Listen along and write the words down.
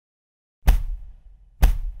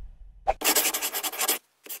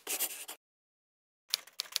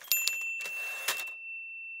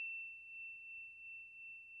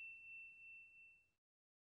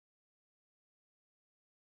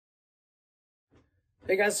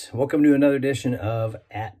Hey guys, welcome to another edition of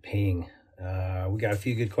At Ping. We got a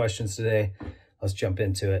few good questions today. Let's jump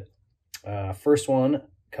into it. First one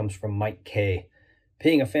comes from Mike K.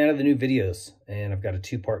 Ping, a fan of the new videos, and I've got a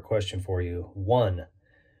two-part question for you. One,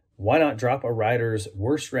 why not drop a rider's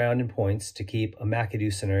worst round in points to keep a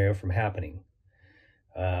McAdoo scenario from happening?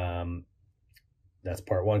 That's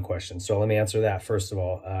part one question. So let me answer that first of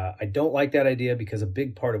all. I don't like that idea because a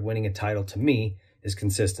big part of winning a title to me is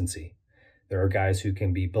consistency. There are guys who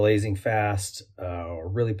can be blazing fast or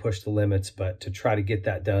really push the limits, but to try to get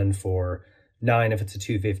that done for 9 if it's a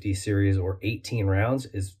 250 series or 18 rounds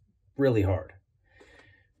is really hard.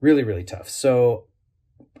 Really, really tough. So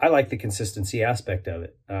I like the consistency aspect of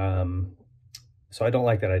it. So I don't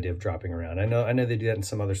like that idea of dropping around. I know they do that in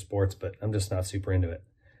some other sports, but I'm just not super into it.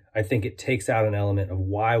 I think it takes out an element of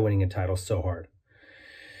why winning a title is so hard.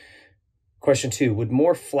 Question 2, would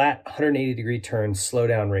more flat 180-degree turns slow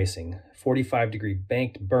down racing? 45-degree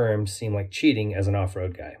banked berms seem like cheating as an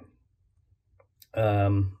off-road guy.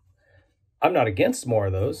 I'm not against more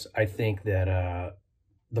of those. I think that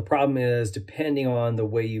the problem is depending on the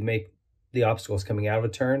way you make the obstacles coming out of a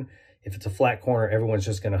turn, if it's a flat corner, everyone's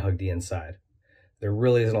just going to hug the inside. There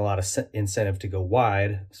really isn't a lot of incentive to go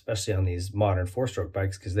wide, especially on these modern four-stroke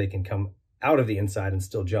bikes, because they can come out of the inside and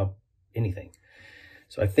still jump anything.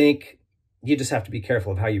 So I think you just have to be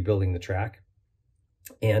careful of how you're building the track.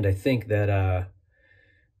 And I think that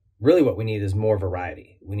really what we need is more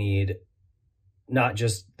variety. We need not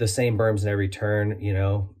just the same berms in every turn, you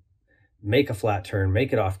know, make a flat turn,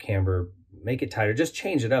 make it off camber, make it tighter, just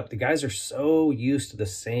change it up. The guys are so used to the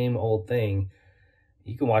same old thing.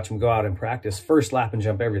 You can watch them go out and practice first lap and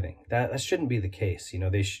jump everything. That shouldn't be the case. You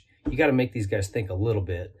know, you got to make these guys think a little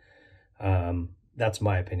bit. That's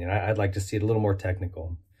my opinion. I'd like to see it a little more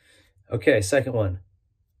technical. Okay, second one.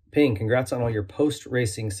 Ping, congrats on all your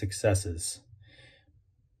post-racing successes.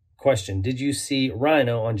 Question, did you see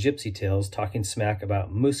Ryno on Gypsy Tales talking smack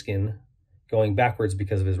about Musquin going backwards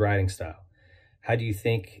because of his riding style? How do you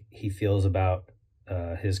think he feels about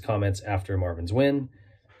his comments after Marvin's win?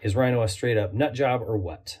 Is Ryno a straight-up nut job or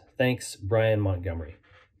what? Thanks, Brian Montgomery.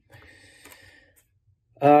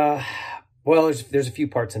 Well, there's a few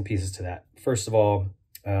parts and pieces to that. First of all,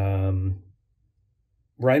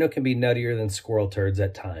 Ryno can be nuttier than squirrel turds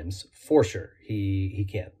at times, for sure. He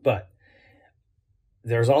can. But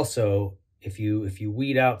there's also, if you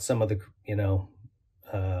weed out some of the,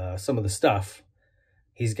 some of the stuff,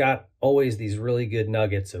 he's got always these really good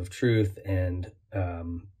nuggets of truth. And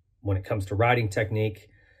when it comes to riding technique,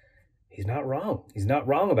 he's not wrong. He's not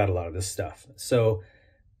wrong about a lot of this stuff. So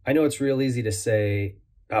I know it's real easy to say,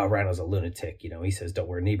 oh, Ryno's a lunatic. You know, he says, don't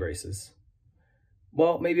wear knee braces.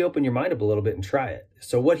 Well, maybe open your mind up a little bit and try it.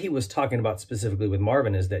 So what he was talking about specifically with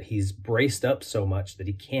Marvin is that he's braced up so much that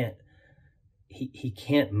he can't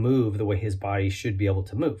move the way his body should be able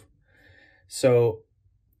to move. So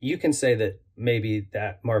you can say that maybe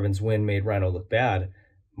that Marvin's win made Ryno look bad.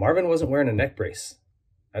 Marvin wasn't wearing a neck brace.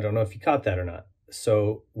 I don't know if you caught that or not.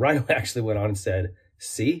 So Ryno actually went on and said,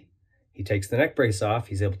 see, he takes the neck brace off,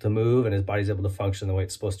 he's able to move, and his body's able to function the way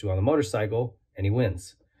it's supposed to on the motorcycle, and he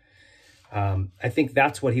wins. I think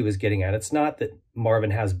that's what he was getting at. It's not that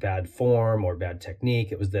Marvin has bad form or bad technique.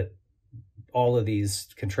 It was that all of these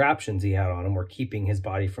contraptions he had on him were keeping his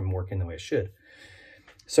body from working the way it should.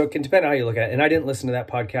 So it can depend on how you look at it. And I didn't listen to that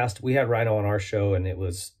podcast. We had Ryno on our show, and it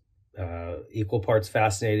was equal parts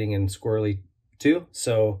fascinating and squirrely too.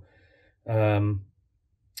 So like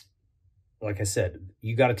I said,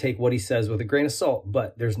 you got to take what he says with a grain of salt,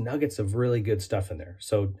 but there's nuggets of really good stuff in there.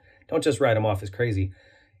 So don't just write him off as crazy.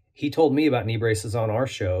 He told me about knee braces on our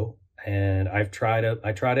show, and I tried it.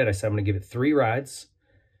 I said, I'm going to give it 3 rides.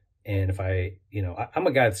 And if I'm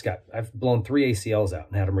a guy I've blown 3 ACLs out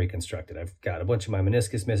and had them reconstructed. I've got a bunch of my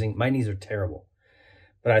meniscus missing. My knees are terrible.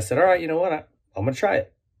 But I said, all right, you know what? I'm going to try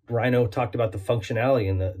it. Ryno talked about the functionality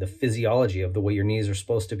and the physiology of the way your knees are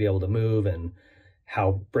supposed to be able to move and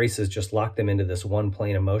how braces just lock them into this one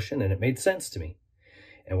plane of motion. And it made sense to me.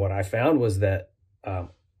 And what I found was that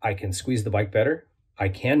I can squeeze the bike better. I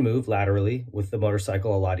can move laterally with the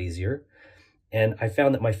motorcycle a lot easier. And I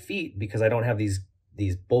found that my feet, because I don't have these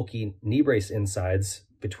bulky knee brace insides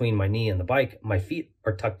between my knee and the bike, my feet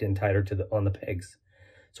are tucked in tighter on the pegs.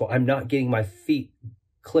 So I'm not getting my feet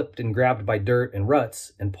clipped and grabbed by dirt and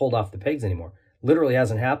ruts and pulled off the pegs anymore. Literally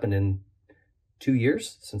hasn't happened in 2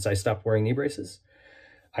 years since I stopped wearing knee braces.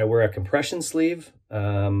 I wear a compression sleeve.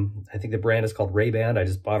 I think the brand is called Ray-Ban. I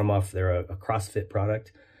just bought them off. They're a CrossFit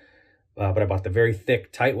product. But I bought the very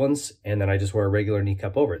thick, tight ones, and then I just wear a regular knee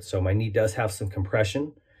cup over it. So my knee does have some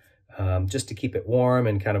compression just to keep it warm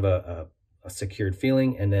and kind of a secured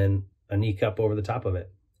feeling. And then a knee cup over the top of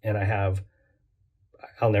it. And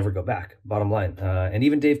I'll never go back, bottom line. And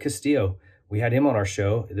even Dave Castillo, we had him on our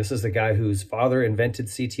show. This is the guy whose father invented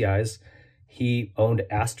CTIs. He owned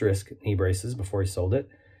Asterisk knee braces before he sold it.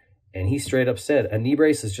 And he straight up said, a knee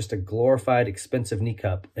brace is just a glorified, expensive knee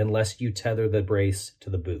cup unless you tether the brace to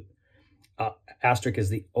the boot. Asterisk is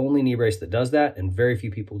the only knee brace that does that, and very few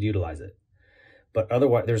people utilize it. But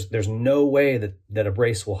otherwise, there's no way that a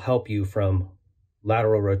brace will help you from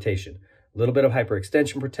lateral rotation. A little bit of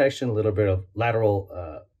hyperextension protection, a little bit of lateral,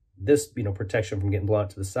 protection from getting blown out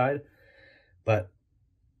to the side, but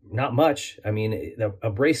not much. I mean, a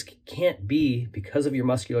brace can't be, because of your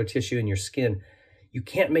muscular tissue and your skin, you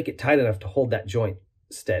can't make it tight enough to hold that joint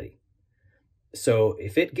steady. So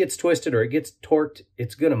if it gets twisted or it gets torqued,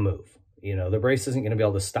 it's going to move. The brace isn't going to be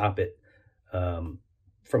able to stop it from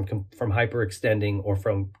hyperextending or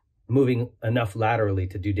from moving enough laterally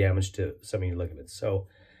to do damage to some of your ligaments. So,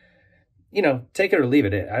 take it or leave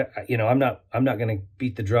it. I'm not going to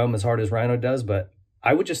beat the drum as hard as Ryno does, but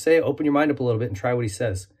I would just say open your mind up a little bit and try what he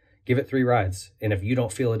says. Give it 3 rides. And if you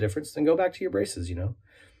don't feel a difference, then go back to your braces,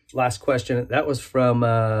 Last question. That was from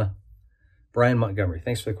Brian Montgomery.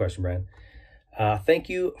 Thanks for the question, Brian. Thank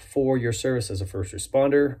you for your service as a first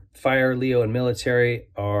responder. Fire, Leo, and military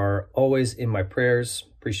are always in my prayers.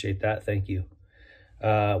 Appreciate that. Thank you.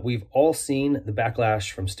 We've all seen the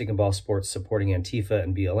backlash from stick and ball sports supporting Antifa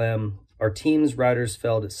and BLM. Our teams, riders,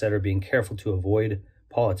 feld, etc. being careful to avoid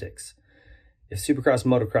politics. If Supercross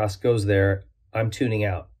motocross goes there, I'm tuning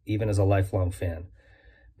out, even as a lifelong fan.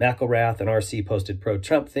 McElrath and RC posted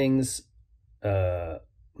pro-Trump things.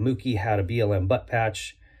 Mookie had a BLM butt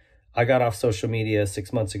patch. I got off social media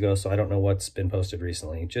 6 months ago, so I don't know what's been posted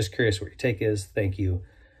recently. Just curious what your take is. Thank you.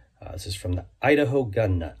 This is from the Idaho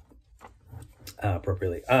Gun Nut.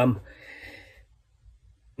 Appropriately.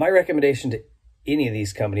 My recommendation to any of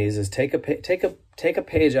these companies is take a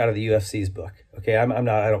page out of the UFC's book. Okay, I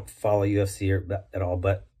don't follow UFC at all,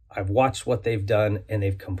 but I've watched what they've done, and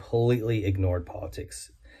they've completely ignored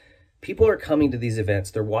politics. People are coming to these events.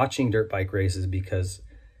 They're watching dirt bike races because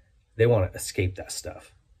they want to escape that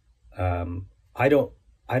stuff. I don't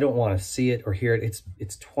want to see it or hear it.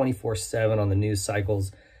 It's 24/7 on the news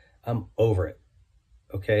cycles. I'm over it.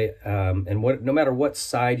 Okay. And no matter what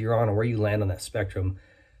side you're on or where you land on that spectrum,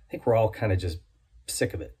 I think we're all kind of just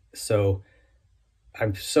sick of it. So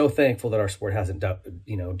I'm so thankful that our sport hasn't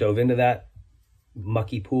dove into that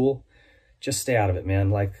mucky pool. Just stay out of it, man.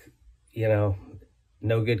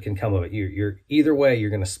 No good can come of it. You're either way, you're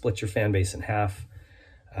going to split your fan base in half.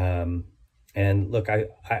 And look, I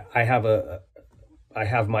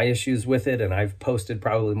have my issues with it, and I've posted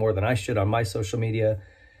probably more than I should on my social media.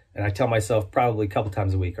 And I tell myself probably a couple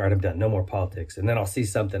times a week, all right, I'm done, no more politics. And then I'll see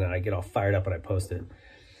something and I get all fired up and I post it.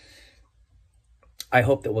 I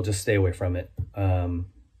hope that we'll just stay away from it.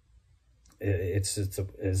 It's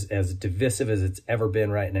as divisive as it's ever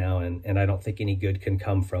been right now. And I don't think any good can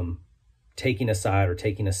come from taking a side or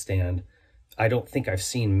taking a stand. I don't think I've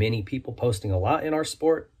seen many people posting a lot in our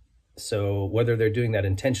sport. So whether they're doing that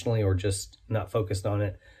intentionally or just not focused on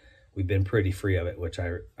it, we've been pretty free of it, which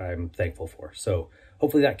I'm thankful for. So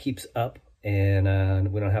hopefully that keeps up,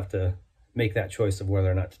 and we don't have to make that choice of whether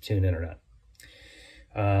or not to tune in or not.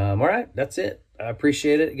 All right, that's it. I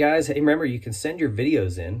appreciate it, guys. Hey, remember, you can send your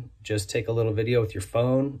videos in. Just take a little video with your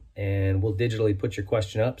phone, and we'll digitally put your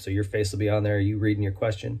question up, so your face will be on there, you reading your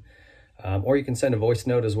question. Or you can send a voice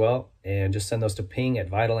note as well, and just send those to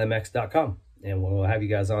ping@vitalmx.com, and we'll have you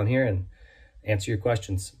guys on here and answer your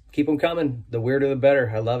questions. Keep them coming. The weirder, the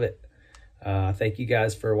better. I love it. Thank you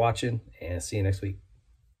guys for watching, and see you next week.